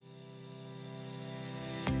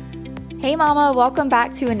Hey mama, welcome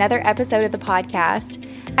back to another episode of the podcast.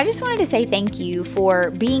 I just wanted to say thank you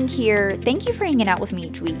for being here. Thank you for hanging out with me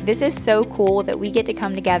each week. This is so cool that we get to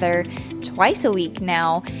come together twice a week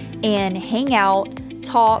now and hang out,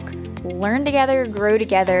 talk, learn together, grow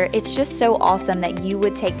together. It's just so awesome that you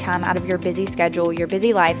would take time out of your busy schedule, your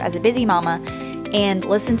busy life as a busy mama, and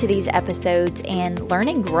listen to these episodes and learn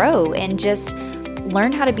and grow and just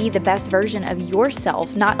learn how to be the best version of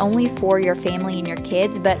yourself, not only for your family and your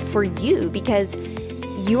kids, but for you, because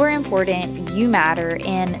you are important, you matter,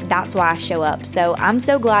 and that's why I show up. So I'm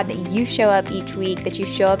so glad that you show up each week, that you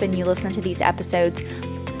show up and you listen to these episodes.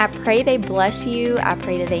 I pray they bless you. I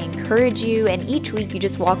pray that they encourage you. And each week you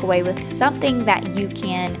just walk away with something that you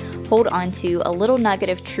can hold on to, a little nugget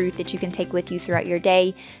of truth that you can take with you throughout your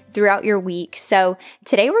day, throughout your week. So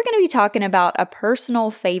today we're going to be talking about a personal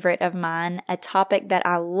favorite of mine, a topic that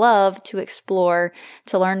I love to explore,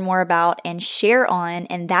 to learn more about and share on,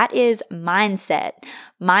 and that is mindset.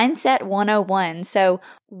 Mindset 101. So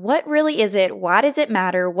what really is it? Why does it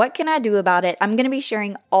matter? What can I do about it? I'm going to be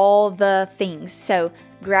sharing all the things. So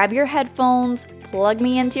grab your headphones, plug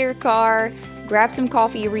me into your car, grab some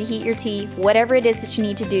coffee, reheat your tea, whatever it is that you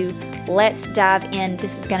need to do. Let's dive in.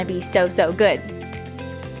 This is going to be so good.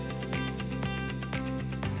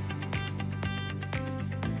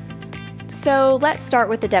 So let's start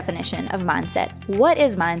with the definition of mindset. What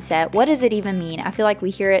is mindset? What does it even mean? I feel like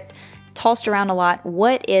we hear it tossed around a lot.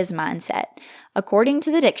 What is mindset? According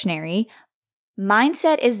to the dictionary,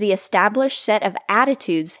 mindset is the established set of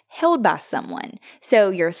attitudes held by someone. So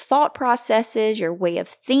your thought processes, your way of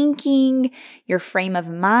thinking, your frame of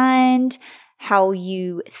mind, how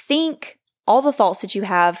you think, all the thoughts that you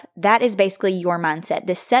have, that is basically your mindset,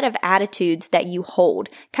 this set of attitudes that you hold,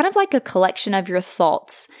 kind of like a collection of your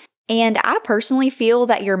thoughts. And I personally feel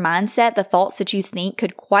that your mindset, the thoughts that you think,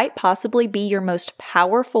 could quite possibly be your most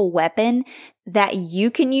powerful weapon that you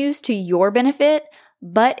can use to your benefit.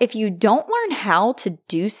 But if you don't learn how to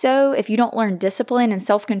do so, if you don't learn discipline and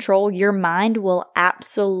self-control, your mind will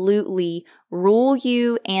absolutely rule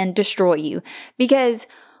you and destroy you. Because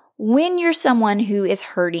when you're someone who is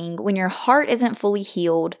hurting, when your heart isn't fully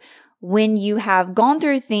healed, when you have gone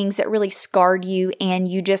through things that really scarred you and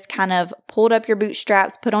you just kind of pulled up your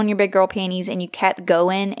bootstraps, put on your big girl panties, and you kept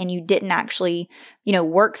going and you didn't actually,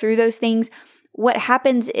 work through those things, what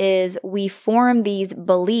happens is we form these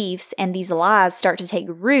beliefs and these lies start to take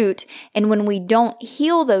root. And when we don't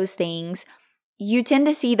heal those things, you tend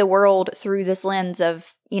to see the world through this lens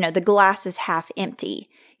of, the glass is half empty.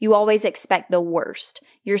 You always expect the worst.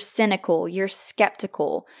 You're cynical. You're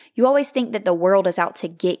skeptical. You always think that the world is out to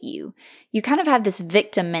get you. You kind of have this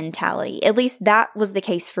victim mentality. At least that was the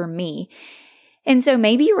case for me. And so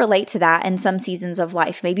maybe you relate to that in some seasons of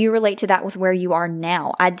life. Maybe you relate to that with where you are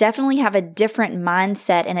now. I definitely have a different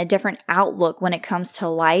mindset and a different outlook when it comes to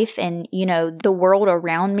life and, the world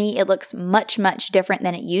around me. It looks much different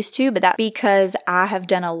than it used to, but that's because I have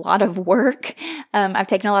done a lot of work. I've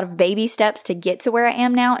taken a lot of baby steps to get to where I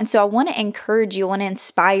am now. And so I want to encourage you, I want to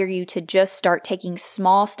inspire you to just start taking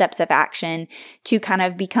small steps of action to kind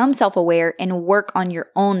of become self-aware and work on your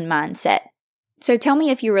own mindset. So tell me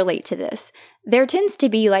if you relate to this. There tends to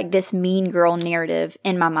be like this mean girl narrative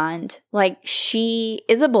in my mind. Like, she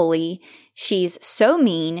is a bully. She's so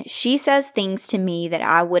mean. She says things to me that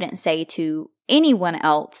I wouldn't say to anyone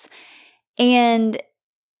else. And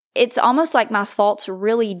it's almost like my thoughts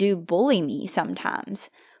really do bully me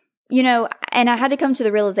sometimes. And I had to come to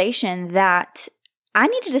the realization that I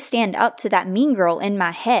needed to stand up to that mean girl in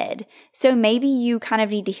my head. So maybe you kind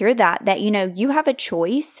of need to hear that you have a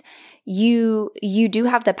choice. You do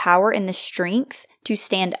have the power and the strength to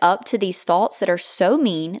stand up to these thoughts that are so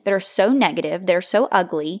mean, that are so negative, that are so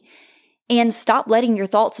ugly, and stop letting your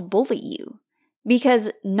thoughts bully you. Because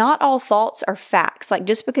not all thoughts are facts. Like,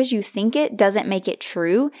 just because you think it doesn't make it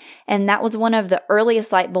true. And that was one of the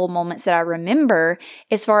earliest light bulb moments that I remember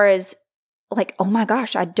as far as like, oh my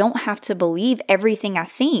gosh, I don't have to believe everything I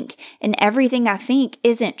think, and everything I think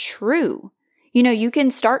isn't true. You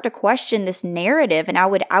can start to question this narrative, and I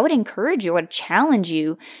would encourage you, I would challenge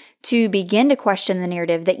you to begin to question the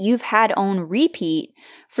narrative that you've had on repeat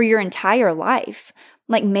for your entire life.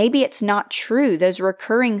 Like, maybe it's not true, those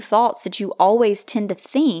recurring thoughts that you always tend to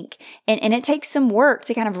think, and it takes some work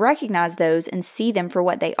to kind of recognize those and see them for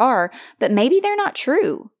what they are, but maybe they're not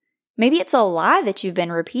true. Maybe it's a lie that you've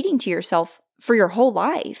been repeating to yourself for your whole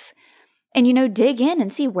life. And, dig in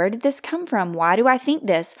and see, where did this come from? Why do I think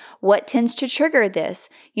this? What tends to trigger this?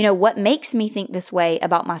 What makes me think this way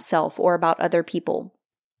about myself or about other people?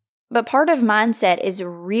 But part of mindset is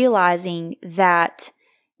realizing that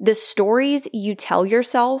the stories you tell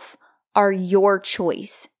yourself are your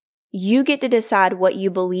choice. You get to decide what you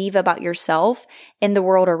believe about yourself and the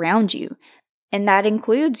world around you. And that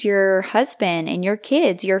includes your husband and your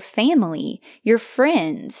kids, your family, your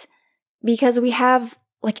friends. Because we have,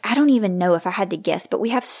 I don't even know if I had to guess, but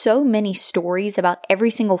we have so many stories about every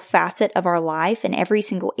single facet of our life and every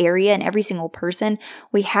single area and every single person.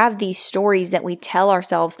 We have these stories that we tell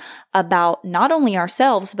ourselves about not only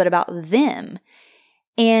ourselves, but about them.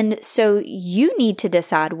 And so you need to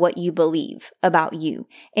decide what you believe about you,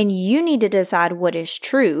 and you need to decide what is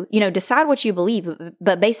true. Decide what you believe,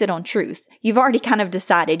 but base it on truth. You've already kind of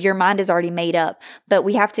decided. Your mind is already made up, but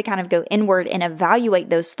we have to kind of go inward and evaluate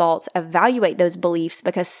those thoughts, evaluate those beliefs,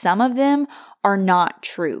 because some of them are not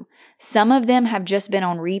true. Some of them have just been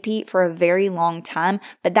on repeat for a very long time,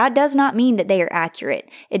 but that does not mean that they are accurate.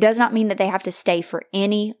 It does not mean that they have to stay for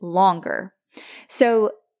any longer.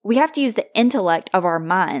 So we have to use the intellect of our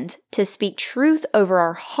minds to speak truth over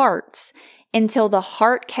our hearts until the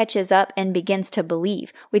heart catches up and begins to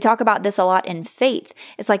believe. We talk about this a lot in faith.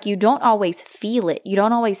 It's like you don't always feel it. You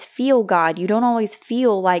don't always feel God. You don't always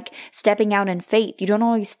feel like stepping out in faith. You don't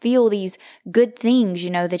always feel these good things,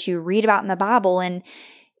 that you read about in the Bible, and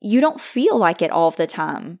you don't feel like it all the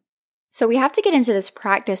time. So we have to get into this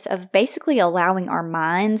practice of basically allowing our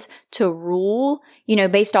minds to rule,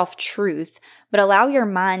 based off truth, but allow your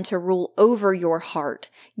mind to rule over your heart.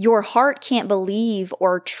 Your heart can't believe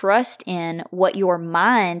or trust in what your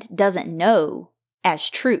mind doesn't know as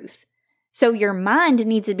truth. So your mind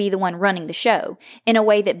needs to be the one running the show in a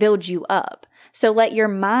way that builds you up. So let your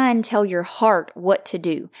mind tell your heart what to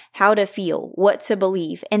do, how to feel, what to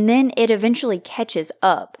believe, and then it eventually catches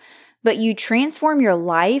up. But you transform your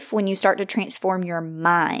life when you start to transform your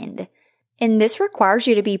mind. And this requires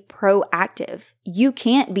you to be proactive. You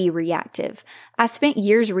can't be reactive. I spent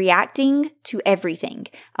years reacting to everything.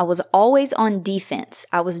 I was always on defense.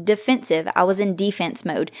 I was defensive. I was in defense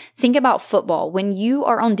mode. Think about football. When you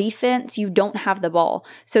are on defense, you don't have the ball.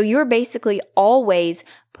 So you're basically always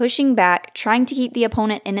pushing back, trying to keep the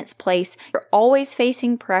opponent in its place. You're always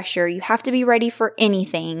facing pressure. You have to be ready for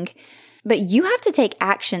anything. But you have to take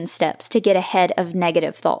action steps to get ahead of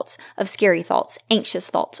negative thoughts, of scary thoughts,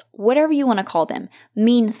 anxious thoughts, whatever you want to call them,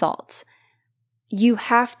 mean thoughts. You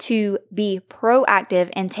have to be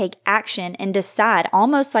proactive and take action and decide,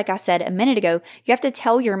 almost like I said a minute ago, you have to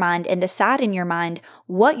tell your mind and decide in your mind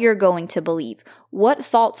what you're going to believe. What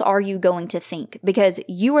thoughts are you going to think? Because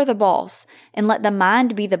you are the boss, and let the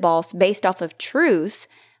mind be the boss based off of truth,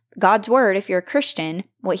 God's word, if you're a Christian,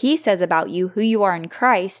 what he says about you, who you are in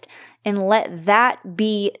Christ, and let that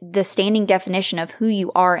be the standing definition of who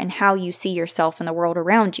you are and how you see yourself in the world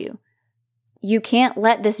around you. You can't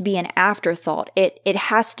let this be an afterthought. It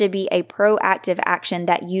has to be a proactive action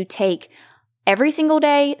that you take every single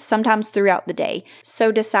day, sometimes throughout the day.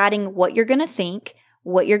 So deciding what you're going to think,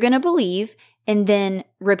 what you're going to believe, and then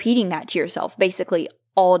repeating that to yourself basically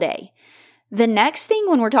all day. The next thing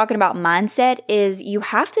when we're talking about mindset is you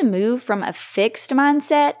have to move from a fixed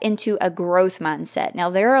mindset into a growth mindset. Now,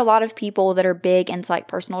 there are a lot of people that are big into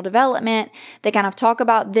personal development. They kind of talk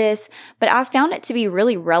about this, but I found it to be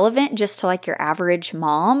really relevant just to your average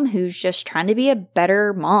mom who's just trying to be a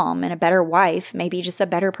better mom and a better wife, maybe just a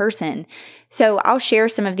better person. So I'll share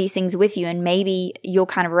some of these things with you, and maybe you'll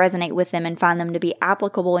kind of resonate with them and find them to be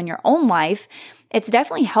applicable in your own life. It's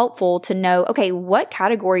definitely helpful to know, okay, what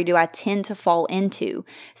category do I tend to fall into?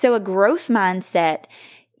 So a growth mindset,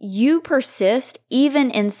 you persist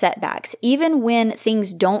even in setbacks, even when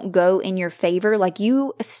things don't go in your favor,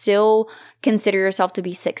 you still consider yourself to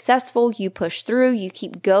be successful, you push through, you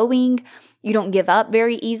keep going, you don't give up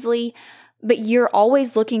very easily. But you're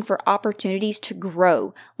always looking for opportunities to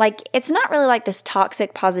grow. It's not really this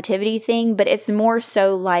toxic positivity thing, but it's more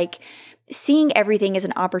so seeing everything as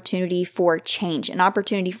an opportunity for change, an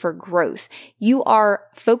opportunity for growth. You are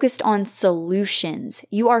focused on solutions.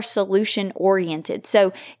 You are solution oriented.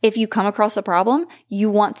 So if you come across a problem, you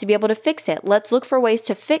want to be able to fix it. Let's look for ways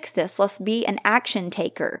to fix this. Let's be an action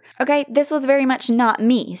taker. Okay, this was very much not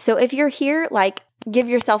me. So if you're here, give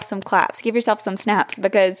yourself some claps, give yourself some snaps,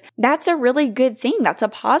 because that's a really good thing. That's a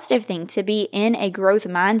positive thing to be in a growth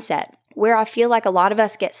mindset. Where I feel like a lot of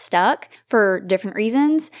us get stuck for different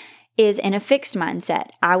reasons is in a fixed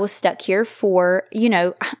mindset. I was stuck here for,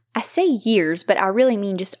 I say years, but I really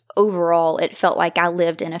mean just overall, it felt like I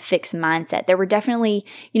lived in a fixed mindset. There were definitely,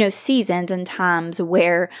 seasons and times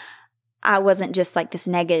where I wasn't just this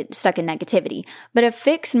stuck in negativity, but a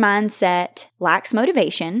fixed mindset lacks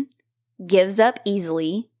motivation, gives up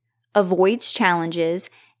easily, avoids challenges,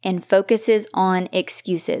 and focuses on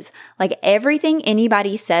excuses. Like everything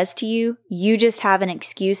anybody says to you, you just have an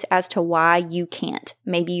excuse as to why you can't.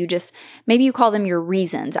 Maybe you call them your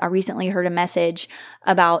reasons. I recently heard a message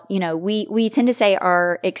about, we tend to say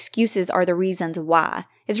our excuses are the reasons why.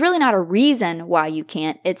 It's really not a reason why you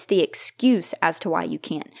can't. It's the excuse as to why you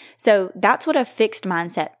can't. So that's what a fixed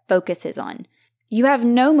mindset focuses on. You have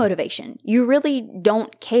no motivation. You really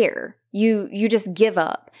don't care. You just give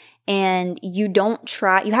up and you don't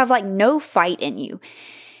try. You have like no fight in you.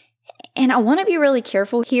 And I want to be really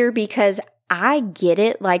careful here because I get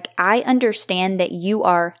it. Like I understand that you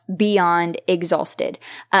are beyond exhausted.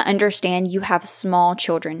 I understand you have small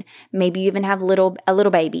children. Maybe you even have a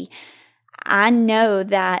little baby. I know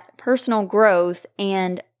that personal growth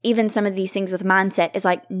and even some of these things with mindset is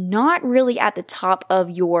like not really at the top of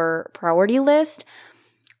your priority list,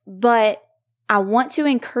 but I want to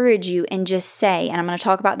encourage you and just say, and I'm going to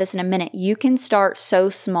talk about this in a minute, you can start so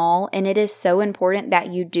small and it is so important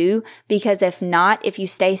that you do, because if not, if you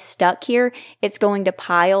stay stuck here, it's going to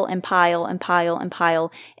pile and pile and pile and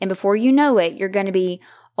pile. And before you know it, you're going to be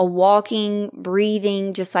a walking,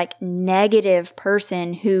 breathing, just like negative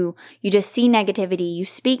person who you just see negativity, you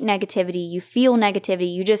speak negativity, you feel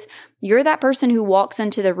negativity, you're that person who walks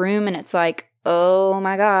into the room and it's like, oh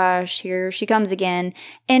my gosh, here she comes again.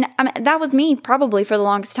 And that was me probably for the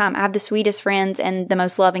longest time. I have the sweetest friends and the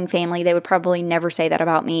most loving family. They would probably never say that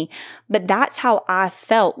about me. But that's how I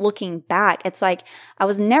felt looking back. It's like I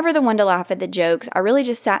was never the one to laugh at the jokes. I really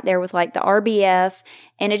just sat there with like the RBF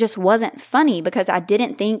and it just wasn't funny because I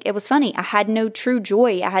didn't think it was funny. I had no true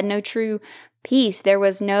joy. I had no true peace. There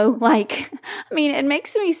was no it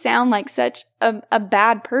makes me sound like such a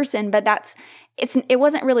bad person, but it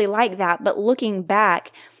wasn't really like that. But looking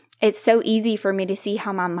back, it's so easy for me to see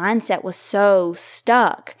how my mindset was so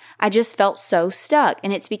stuck. I just felt so stuck.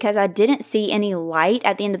 And it's because I didn't see any light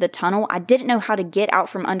at the end of the tunnel. I didn't know how to get out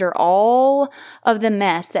from under all of the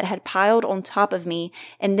mess that had piled on top of me.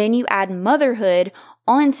 And then you add motherhood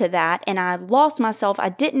onto that, and I lost myself. I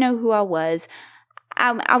didn't know who I was.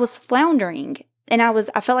 I was floundering. And I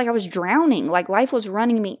felt like I was drowning, like life was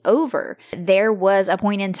running me over. There was a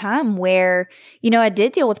point in time where, I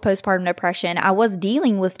did deal with postpartum depression. I was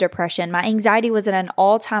dealing with depression. My anxiety was at an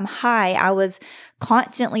all-time high. I was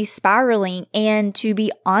constantly spiraling. And to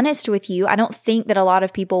be honest with you, I don't think that a lot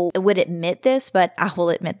of people would admit this, but I will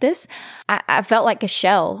admit this. I felt like a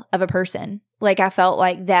shell of a person. Like I felt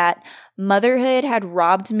like that motherhood had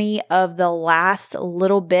robbed me of the last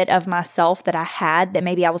little bit of myself that I had that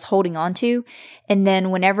maybe I was holding on to. And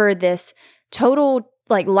then whenever this total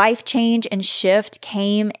like life change and shift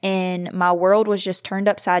came and my world was just turned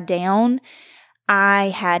upside down, I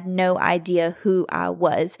had no idea who I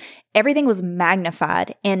was. Everything was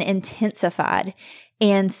magnified and intensified.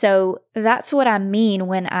 And so that's what I mean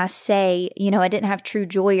when I say, I didn't have true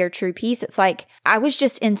joy or true peace. It's like I was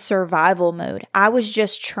just in survival mode. I was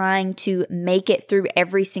just trying to make it through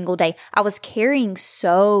every single day. I was carrying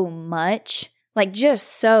so much, like just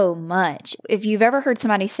so much. If you've ever heard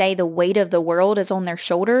somebody say the weight of the world is on their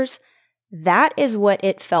shoulders, that is what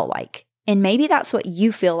it felt like. And maybe that's what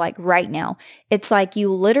you feel like right now. It's like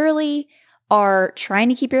you literally are trying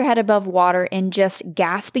to keep your head above water and just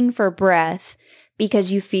gasping for breath,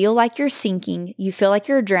 because you feel like you're sinking, you feel like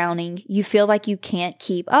you're drowning, you feel like you can't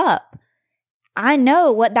keep up. I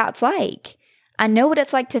know what that's like. I know what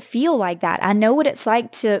it's like to feel like that. I know what it's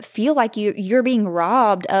like to feel like you're being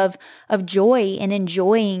robbed of joy and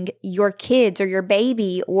enjoying your kids or your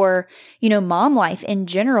baby or, mom life in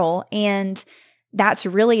general. And that's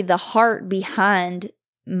really the heart behind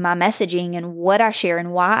my messaging and what I share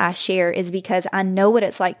and why I share, is because I know what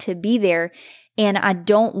it's like to be there. And I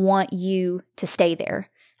don't want you to stay there.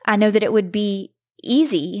 I know that it would be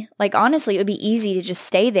easy. Like, honestly, it would be easy to just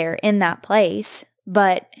stay there in that place.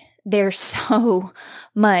 But there's so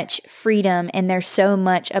much freedom and there's so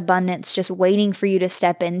much abundance just waiting for you to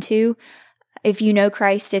step into. If you know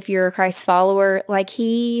Christ, if you're a Christ follower, like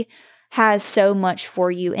He has so much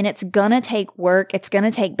for you, and it's going to take work. It's going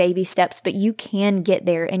to take baby steps, but you can get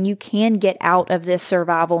there and you can get out of this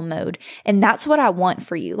survival mode. And that's what I want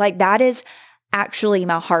for you. Like, that is actually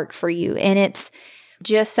my heart for you. And it's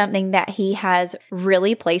just something that He has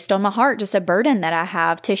really placed on my heart, just a burden that I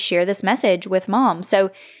have to share this message with mom.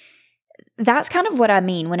 So that's kind of what I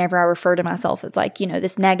mean whenever I refer to myself as like,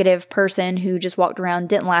 this negative person who just walked around,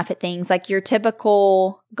 didn't laugh at things, like your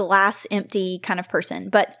typical glass empty kind of person.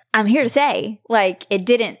 But I'm here to say, like, it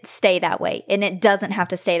didn't stay that way, and it doesn't have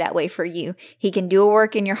to stay that way for you. He can do a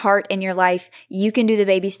work in your heart and your life. You can do the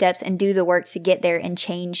baby steps and do the work to get there and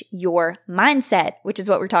change your mindset, which is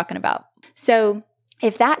what we're talking about. So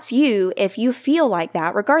if that's you, if you feel like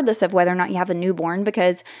that, regardless of whether or not you have a newborn,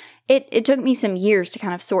 because it took me some years to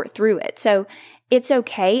kind of sort through it. So it's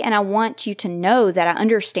okay. And I want you to know that I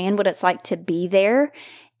understand what it's like to be there.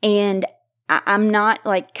 And I'm not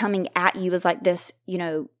like coming at you as like this,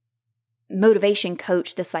 motivation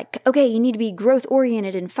coach that's like, okay, you need to be growth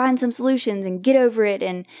oriented and find some solutions and get over it.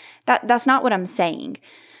 And that's not what I'm saying.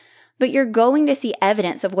 But you're going to see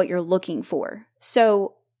evidence of what you're looking for.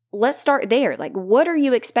 So let's start there. Like, what are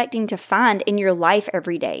you expecting to find in your life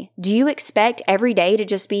every day? Do you expect every day to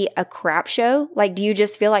just be a crap show? Like, do you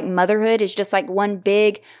just feel like motherhood is just like one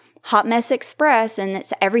big hot mess express and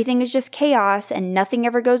everything is just chaos and nothing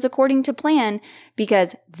ever goes according to plan?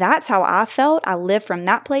 Because that's how I felt. I lived from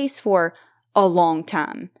that place for a long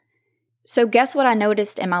time. So guess what I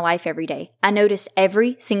noticed in my life every day? I noticed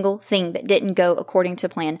every single thing that didn't go according to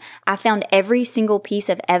plan. I found every single piece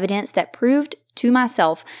of evidence that proved to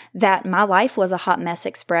myself that my life was a hot mess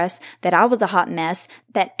express, that I was a hot mess,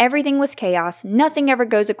 that everything was chaos, nothing ever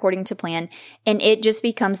goes according to plan, and it just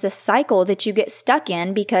becomes this cycle that you get stuck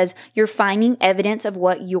in because you're finding evidence of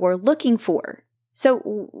what you're looking for. So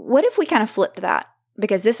what if we kind of flipped that?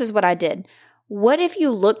 Because this is what I did. What if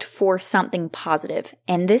you looked for something positive?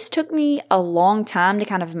 And this took me a long time to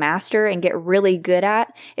kind of master and get really good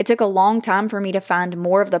at. It took a long time for me to find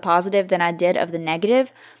more of the positive than I did of the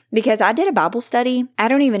negative, because I did a Bible study. I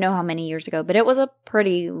don't even know how many years ago, but it was a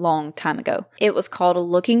pretty long time ago. It was called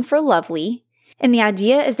Looking for Lovely. And the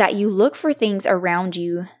idea is that you look for things around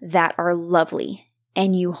you that are lovely.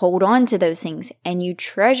 And you hold on to those things and you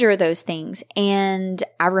treasure those things. And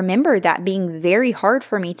I remember that being very hard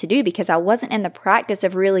for me to do because I wasn't in the practice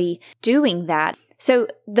of really doing that. So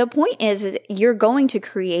the point is you're going to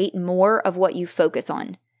create more of what you focus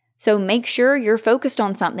on. So make sure you're focused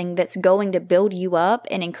on something that's going to build you up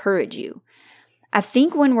and encourage you. I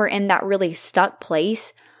think when we're in that really stuck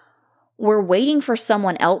place, we're waiting for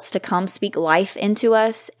someone else to come speak life into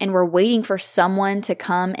us, and we're waiting for someone to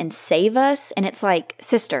come and save us. And it's like,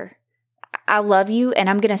 sister, I love you, and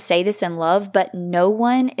I'm going to say this in love, but no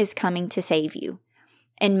one is coming to save you.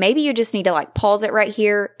 And maybe you just need to like pause it right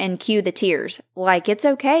here and cue the tears. Like, it's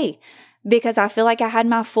okay. Because I feel like I had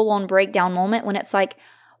my full-on breakdown moment when it's like,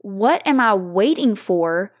 what am I waiting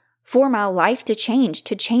for my life to change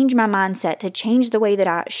my mindset, to change the way that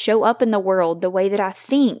I show up in the world, the way that I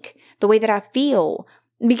think, the way that I feel,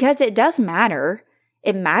 because it does matter.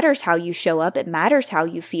 It matters how you show up. It matters how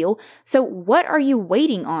you feel. So what are you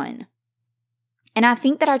waiting on? And I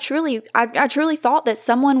think that I truly thought that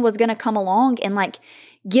someone was going to come along and like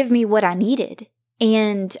give me what I needed.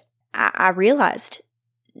 And I realized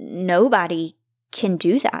nobody can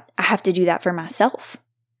do that. I have to do that for myself.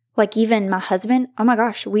 Like even my husband, oh my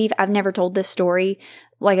gosh, I've never told this story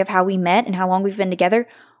like of how we met and how long we've been together.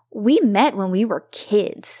 We met when we were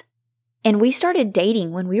kids. And we started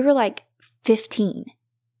dating when we were like 15.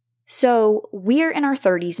 So we're in our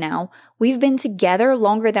 30s now. We've been together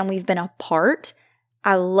longer than we've been apart.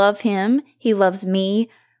 I love him. He loves me.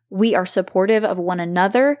 We are supportive of one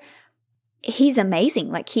another. He's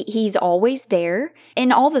amazing. Like he's always there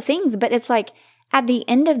and all the things. But it's like at the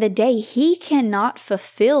end of the day, he cannot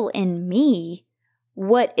fulfill in me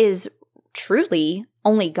what is truly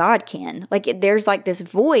only God can. Like there's like this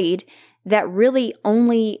void that really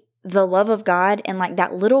only the love of God and like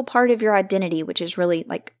that little part of your identity, which is really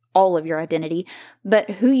like all of your identity, but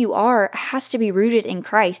who you are has to be rooted in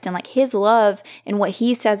Christ, and like his love and what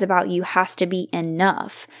he says about you has to be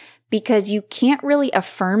enough, because you can't really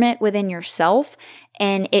affirm it within yourself,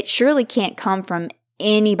 and it surely can't come from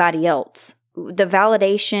anybody else. The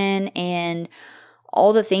validation and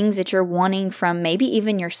all the things that you're wanting from maybe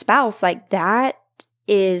even your spouse, like that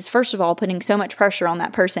is, first of all, putting so much pressure on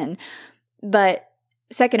that person. But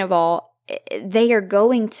second of all, they are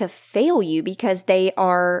going to fail you because they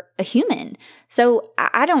are a human. So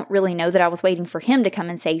I don't really know that I was waiting for him to come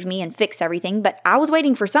and save me and fix everything, but I was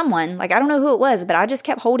waiting for someone. Like, I don't know who it was, but I just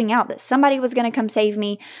kept holding out that somebody was going to come save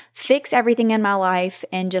me, fix everything in my life,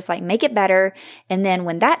 and just like make it better. And then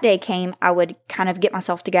when that day came, I would kind of get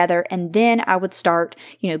myself together, and then I would start,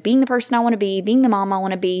 being the person I want to be, being the mom I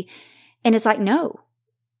want to be. And it's like, no,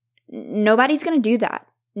 nobody's going to do that.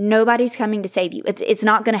 Nobody's coming to save you. It's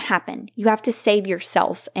not going to happen. You have to save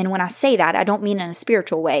yourself. And when I say that, I don't mean in a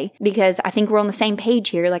spiritual way, because I think we're on the same page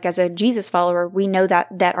here. Like as a Jesus follower, we know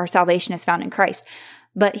that our salvation is found in Christ,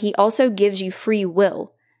 but he also gives you free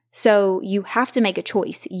will. So you have to make a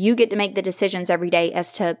choice. You get to make the decisions every day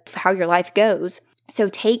as to how your life goes. So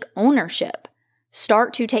take ownership.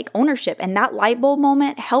 Start to take ownership. And that light bulb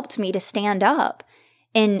moment helped me to stand up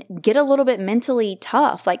and get a little bit mentally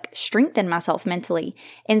tough, like strengthen myself mentally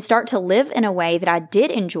and start to live in a way that I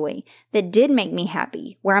did enjoy, that did make me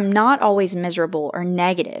happy, where I'm not always miserable or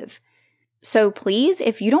negative. So please,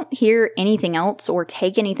 if you don't hear anything else or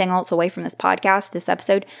take anything else away from this podcast, this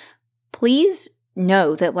episode, please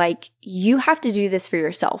know that like you have to do this for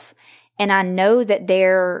yourself. And I know that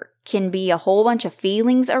there can be a whole bunch of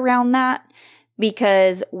feelings around that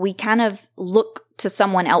because we kind of look to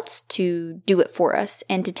someone else to do it for us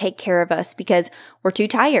and to take care of us because we're too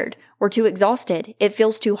tired. We're too exhausted. It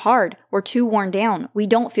feels too hard. We're too worn down. We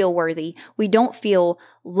don't feel worthy. We don't feel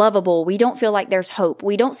lovable. We don't feel like there's hope.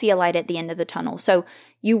 We don't see a light at the end of the tunnel. So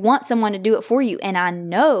you want someone to do it for you. And I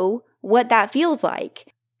know what that feels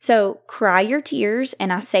like. So cry your tears.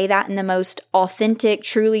 And I say that in the most authentic,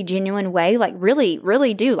 truly genuine way. Like really,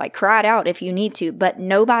 really do. Like cry it out if you need to. But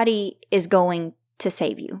nobody is going to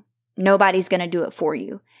save you. Nobody's going to do it for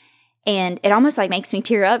you. And it almost like makes me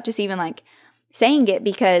tear up just even like saying it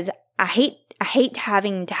because I hate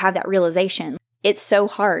having to have that realization. It's so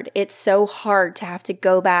hard. It's so hard to have to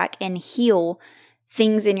go back and heal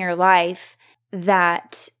things in your life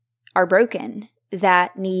that are broken,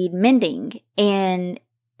 that need mending. And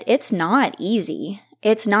it's not easy.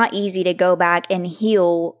 It's not easy to go back and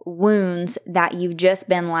heal wounds that you've just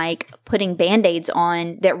been like putting Band-Aids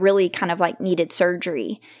on that really kind of like needed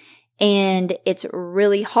surgery. And it's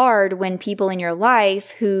really hard when people in your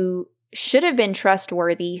life who should have been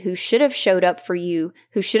trustworthy, who should have showed up for you,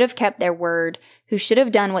 who should have kept their word, who should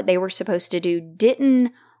have done what they were supposed to do,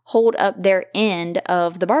 didn't hold up their end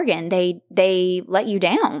of the bargain. They let you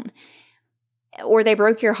down, or they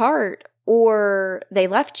broke your heart, or they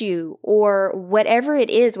left you, or whatever it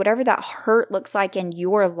is, whatever that hurt looks like in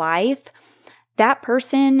your life, that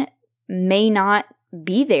person may not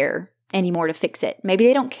be there anymore to fix it. Maybe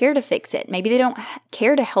they don't care to fix it. Maybe they don't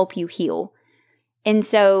care to help you heal. And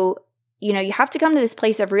so, you have to come to this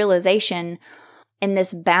place of realization and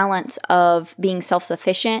this balance of being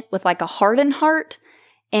self-sufficient with like a hardened heart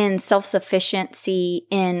and self-sufficiency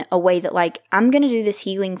in a way that like, I'm going to do this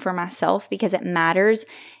healing for myself because it matters.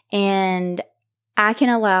 And I can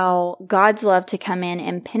allow God's love to come in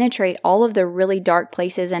and penetrate all of the really dark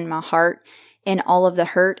places in my heart and all of the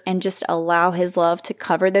hurt and just allow His love to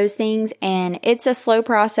cover those things. And it's a slow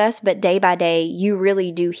process, but day by day, you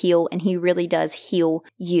really do heal and He really does heal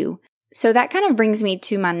you. So that kind of brings me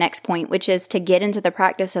to my next point, which is to get into the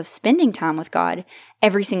practice of spending time with God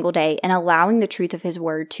every single day and allowing the truth of His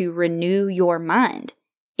word to renew your mind.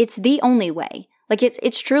 It's the only way. Like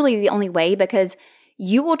it's truly the only way because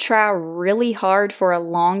you will try really hard for a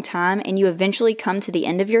long time and you eventually come to the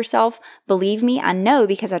end of yourself. Believe me, I know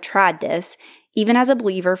because I tried this. Even as a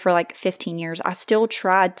believer for like 15 years, I still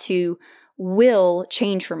tried to will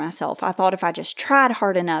change for myself. I thought if I just tried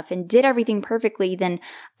hard enough and did everything perfectly, then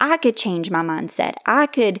I could change my mindset. I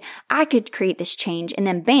could create this change, and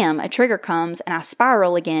then bam, a trigger comes and I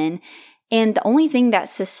spiral again. And the only thing that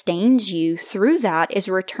sustains you through that is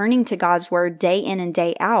returning to God's word day in and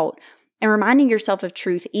day out and reminding yourself of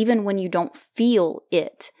truth even when you don't feel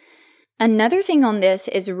it. Another thing on this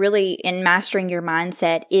is really in mastering your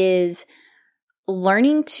mindset is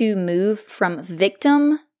learning to move from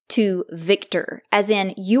victim to victor, as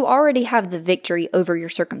in you already have the victory over your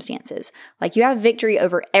circumstances. Like you have victory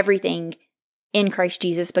over everything in Christ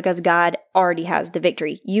Jesus because God already has the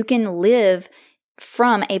victory. You can live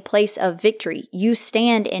from a place of victory. You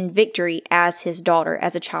stand in victory as His daughter,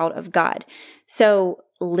 as a child of God. So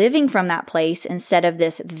living from that place instead of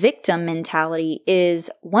this victim mentality is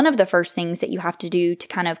one of the first things that you have to do to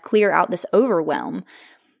kind of clear out this overwhelm.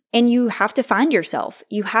 And you have to find yourself.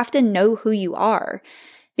 You have to know who you are.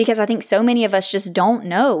 Because I think so many of us just don't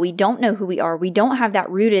know. We don't know who we are. We don't have that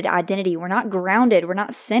rooted identity. We're not grounded. We're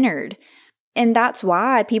not centered. And that's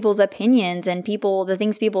why people's opinions and the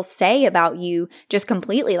things people say about you just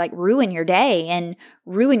completely like ruin your day and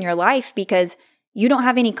ruin your life because you don't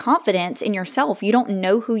have any confidence in yourself. You don't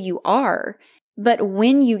know who you are. But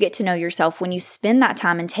when you get to know yourself, when you spend that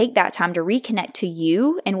time and take that time to reconnect to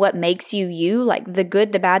you and what makes you you, like the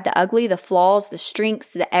good, the bad, the ugly, the flaws, the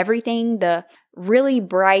strengths, the everything, the really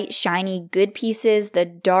bright, shiny, good pieces, the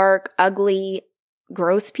dark, ugly,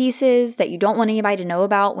 gross pieces that you don't want anybody to know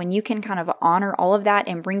about, when you can kind of honor all of that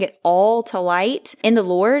and bring it all to light in the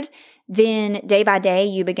Lord, then day by day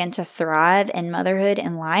you begin to thrive in motherhood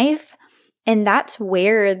and life. And that's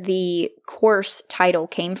where the course title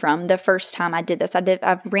came from. The first time I did this,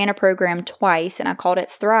 I've ran a program twice and I called it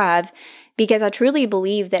Thrive because I truly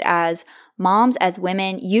believe that as moms, as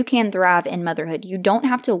women, you can thrive in motherhood. You don't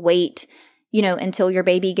have to wait until your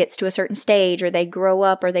baby gets to a certain stage, or they grow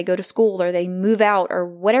up, or they go to school, or they move out, or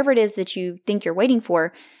whatever it is that you think you're waiting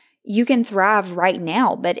for. You can thrive right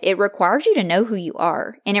now, but it requires you to know who you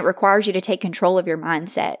are, and it requires you to take control of your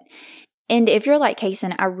mindset. And if you're like,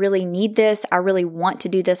 Kaysen, I really need this, I really want to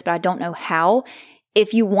do this, but I don't know how.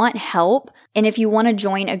 If you want help, and if you want to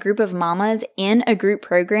join a group of mamas in a group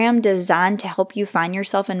program designed to help you find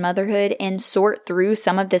yourself in motherhood and sort through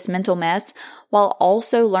some of this mental mess while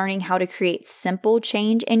also learning how to create simple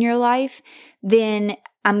change in your life, then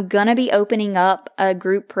I'm going to be opening up a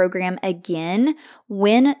group program again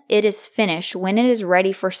when it is finished, when it is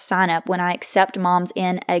ready for sign up, when I accept moms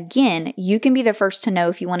in again. You can be the first to know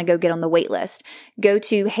if you want to go get on the wait list. Go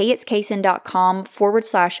to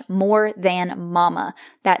heyitskaysen.com/more-than-mama.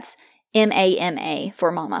 That's MAMA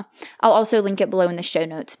for mama. I'll also link it below in the show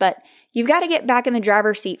notes, but you've got to get back in the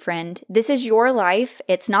driver's seat, friend. This is your life.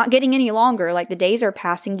 It's not getting any longer. Like, the days are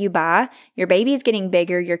passing you by. Your baby is getting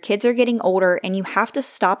bigger. Your kids are getting older, and you have to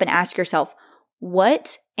stop and ask yourself,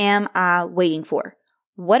 what am I waiting for?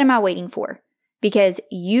 What am I waiting for? Because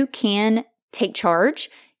you can take charge.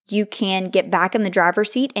 You can get back in the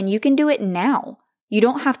driver's seat, and you can do it now. You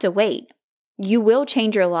don't have to wait. You will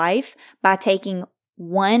change your life by taking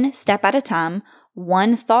one step at a time,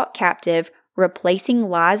 one thought captive, replacing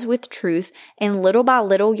lies with truth, and little by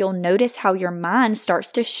little, you'll notice how your mind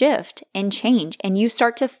starts to shift and change, and you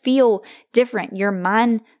start to feel different. Your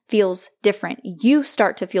mind feels different. You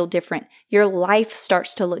start to feel different. Your life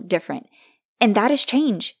starts to look different. And that is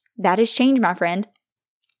change. That is change, my friend.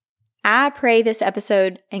 I pray this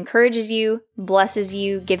episode encourages you, blesses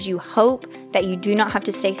you, gives you hope that you do not have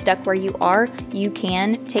to stay stuck where you are. You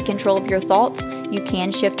can take control of your thoughts, you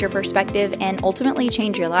can shift your perspective, and ultimately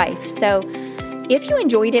change your life. So if you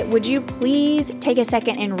enjoyed it, would you please take a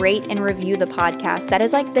second and rate and review the podcast? That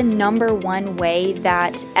is like the number one way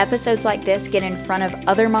that episodes like this get in front of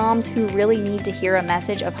other moms who really need to hear a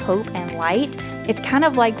message of hope and light. It's kind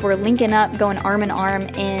of like we're linking up, going arm in arm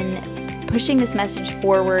in pushing this message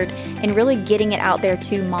forward and really getting it out there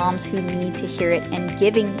to moms who need to hear it, and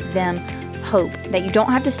giving them hope that you don't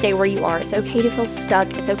have to stay where you are. It's okay to feel stuck.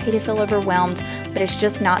 It's okay to feel overwhelmed, but it's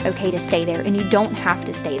just not okay to stay there, and you don't have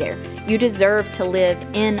to stay there. You deserve to live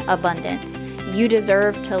in abundance. You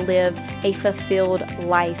deserve to live a fulfilled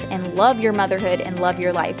life and love your motherhood and love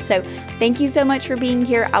your life. So thank you so much for being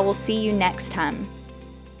here. I will see you next time.